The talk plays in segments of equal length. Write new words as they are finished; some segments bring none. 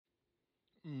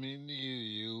Many of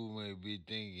you may be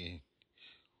thinking,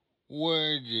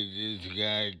 where did this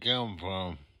guy come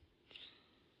from?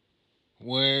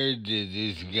 Where did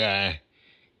this guy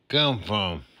come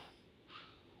from?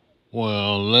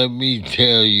 Well, let me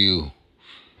tell you,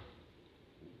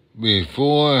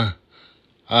 before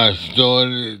I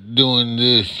started doing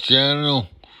this channel,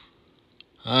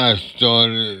 I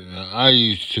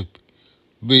used to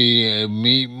be a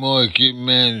meat market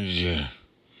manager.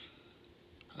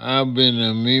 I've been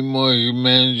a meat market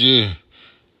manager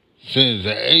since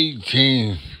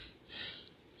 18.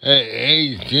 At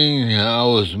 18, I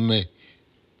was made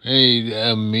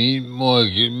a meat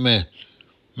market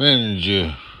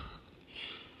manager.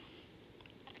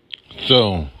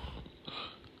 So,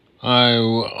 I've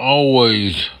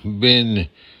always been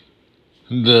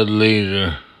the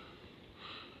leader.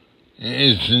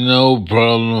 It's no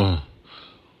problem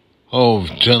of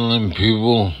telling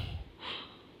people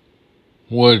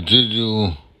what to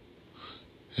do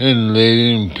and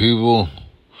leading people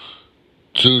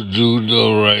to do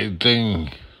the right thing.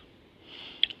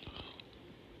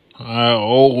 I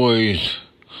always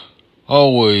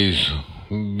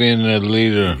been a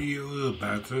leader. Video is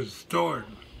about to start.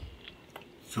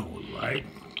 So like,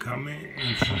 comment,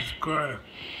 and subscribe.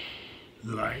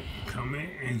 Like, comment,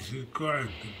 and subscribe.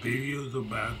 The video is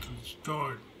about to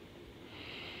start.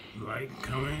 Like,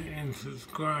 comment, and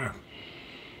subscribe.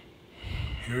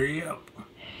 Hurry up.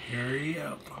 Hurry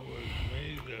up.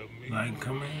 Like,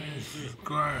 comment, and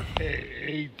subscribe. At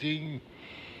 18,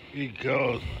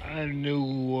 because I knew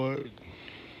what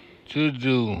to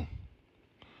do.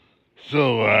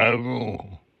 So I've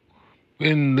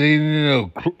been leading a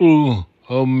crew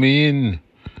of men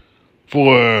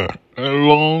for a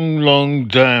long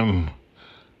time.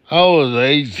 I was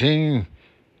 18.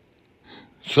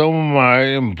 Some of my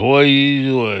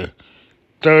employees were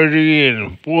 30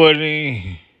 and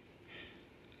 40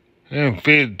 and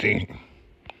 50.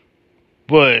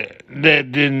 But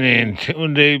that didn't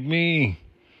intimidate me.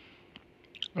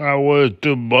 I was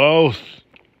the boss,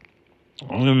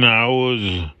 and I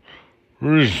was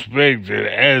respected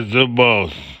as the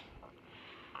boss.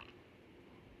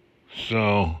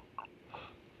 So,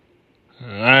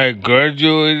 I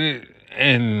graduated,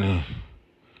 and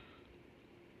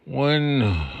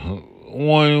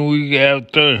one week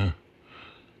after,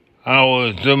 I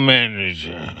was the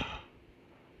manager.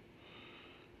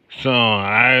 So,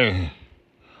 I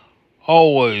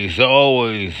always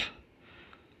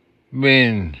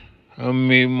been a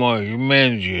meat market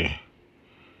manager.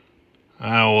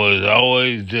 I was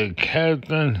always the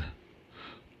captain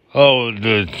of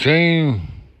the team.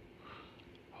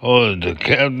 I was the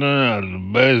captain of the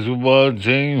basketball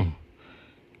team,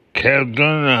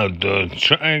 captain of the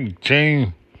track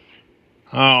team.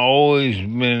 I always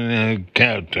been a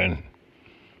captain.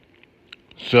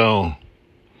 So,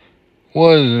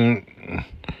 wasn't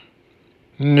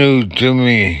new to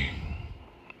me.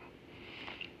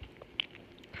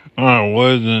 I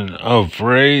wasn't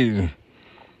afraid.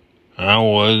 I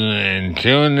wasn't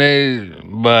intimidated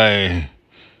by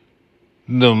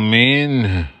the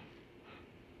men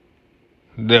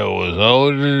that was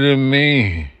older than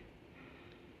me.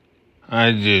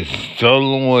 I just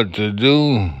told them what to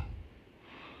do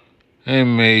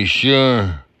and made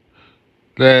sure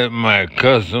that my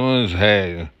customers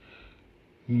had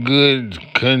good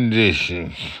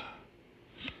conditions.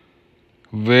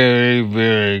 Very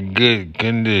good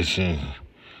conditions.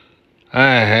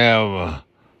 I have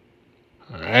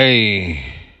a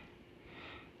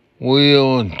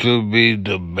will to be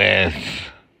the best.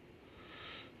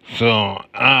 So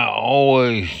I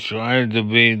always try to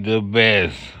be the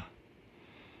best.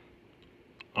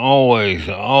 Always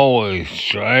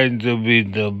try to be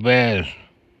the best.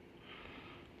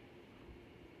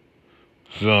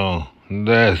 So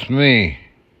that's me.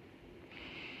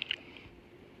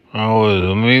 I was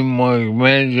a meat market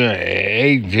manager at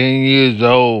 18 years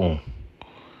old.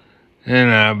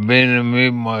 And I've been a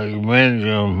meat market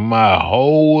manager my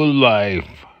whole life.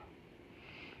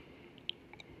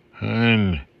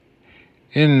 And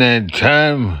in that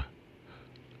time,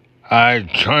 I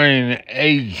trained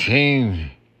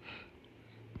 18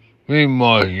 meat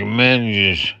market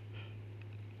managers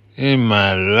in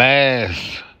my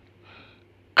last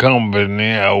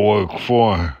company I worked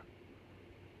for.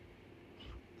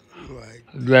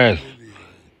 That's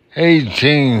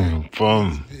 18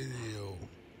 from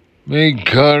meat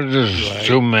cutters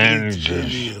to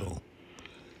managers.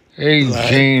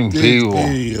 18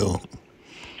 people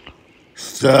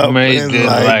made their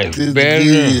life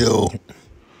better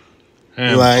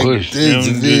and pushed them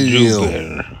to do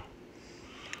better.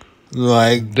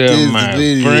 They're my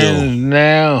friends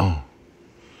now,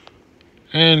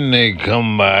 and they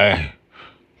come by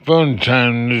from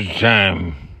time to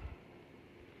time.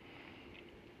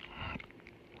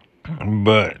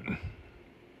 But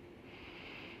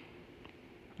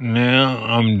now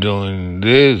I'm doing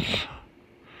this,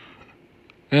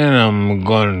 and I'm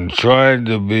going to try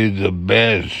to be the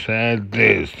best at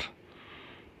this,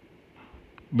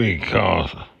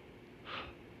 because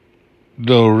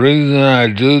the reason I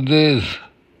do this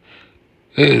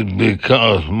is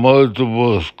because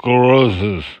multiple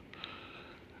sclerosis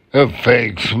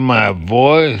affects my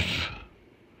voice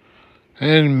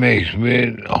and makes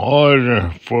it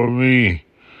harder for me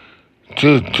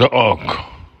to talk.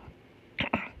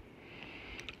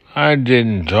 I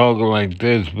didn't talk like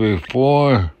this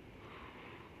before,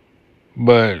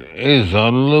 but it's a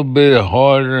little bit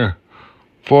harder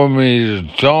for me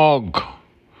to talk.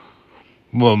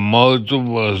 But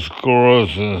multiple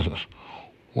sclerosis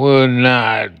will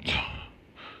not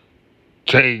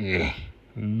take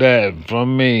that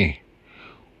from me.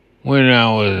 When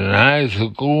I was in high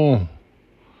school,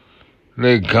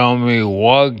 they called me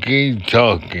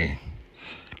walkie-talkie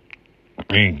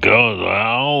because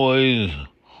I always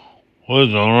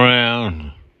was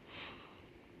around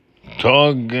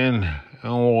talking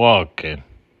and walking.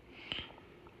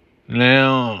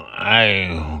 Now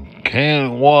I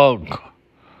can't walk,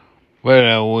 but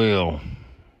I will.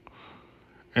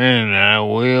 And I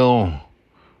will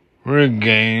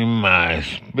regain my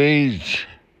speech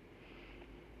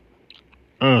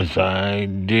as I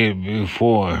did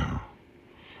before.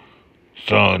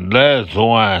 So that's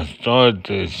why I started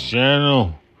this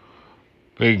channel,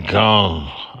 because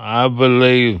I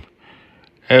believe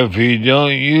if you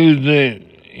don't use it,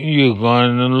 you're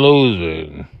going to lose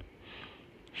it.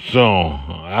 So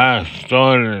I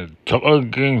started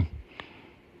talking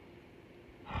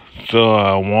so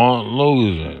I won't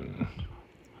lose it.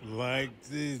 Like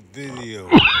this video.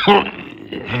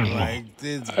 Like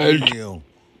this video.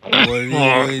 What are you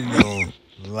waiting on?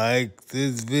 Like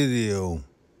this video.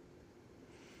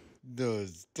 The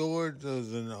store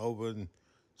doesn't open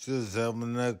till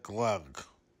 7 o'clock.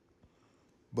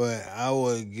 But I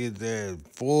would get there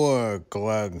at 4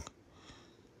 o'clock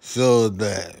so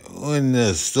that when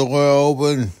the store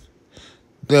opened,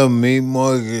 the meat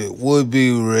market would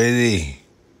be ready.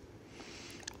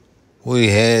 We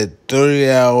had 3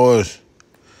 hours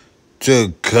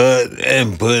to cut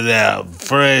and put out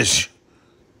fresh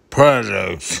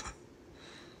products.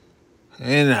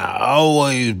 And I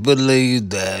always believe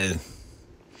that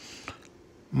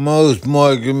most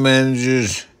market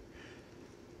managers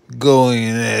go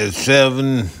in at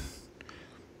 7,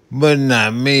 but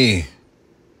not me.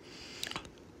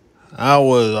 I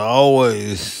was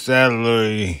always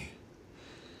salary,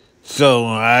 so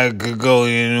I could go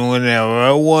in whenever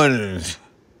I wanted.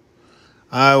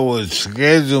 I would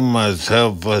schedule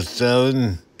myself for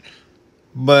 7,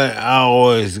 but I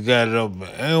always got up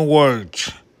and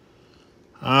worked.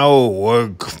 I would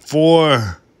work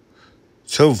 4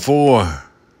 to 4.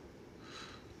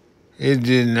 It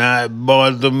did not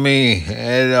bother me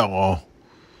at all.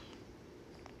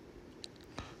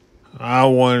 I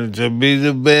wanted to be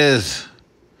the best.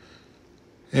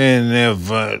 And if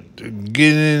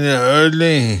getting in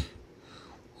early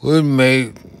would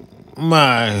make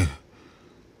my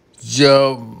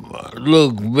job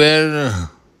look better,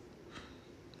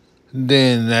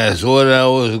 then that's what I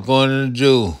was going to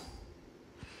do.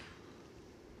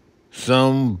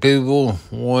 Some people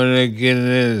want to get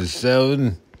in at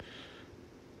 7,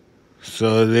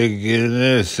 so they get in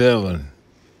at 7.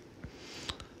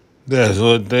 That's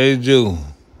what they do.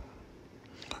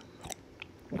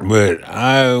 But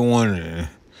I wanted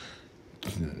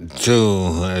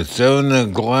to, at 7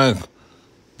 o'clock,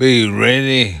 be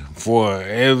ready for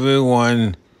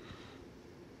everyone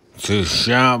to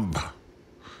shop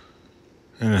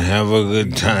and have a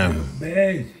good time. The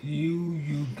best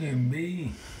you can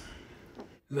be.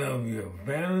 Love your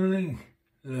family,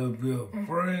 love your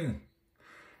friends,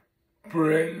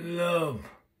 spread love,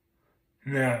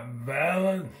 not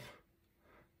violence,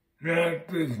 not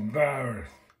this virus.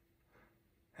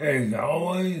 As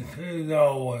always,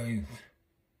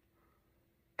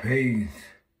 peace.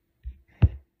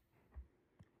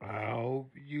 I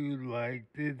hope you like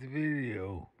this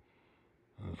video.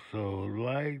 So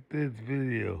like this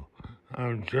video.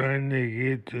 I'm trying to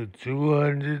get to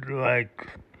 200 likes.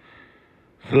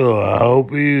 So I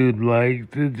hope you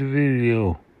like this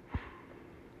video.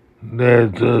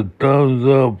 That's a thumbs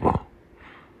up.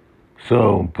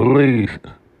 So please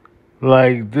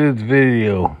like this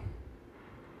video.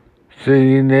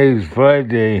 See you next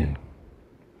Friday.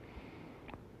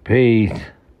 Peace.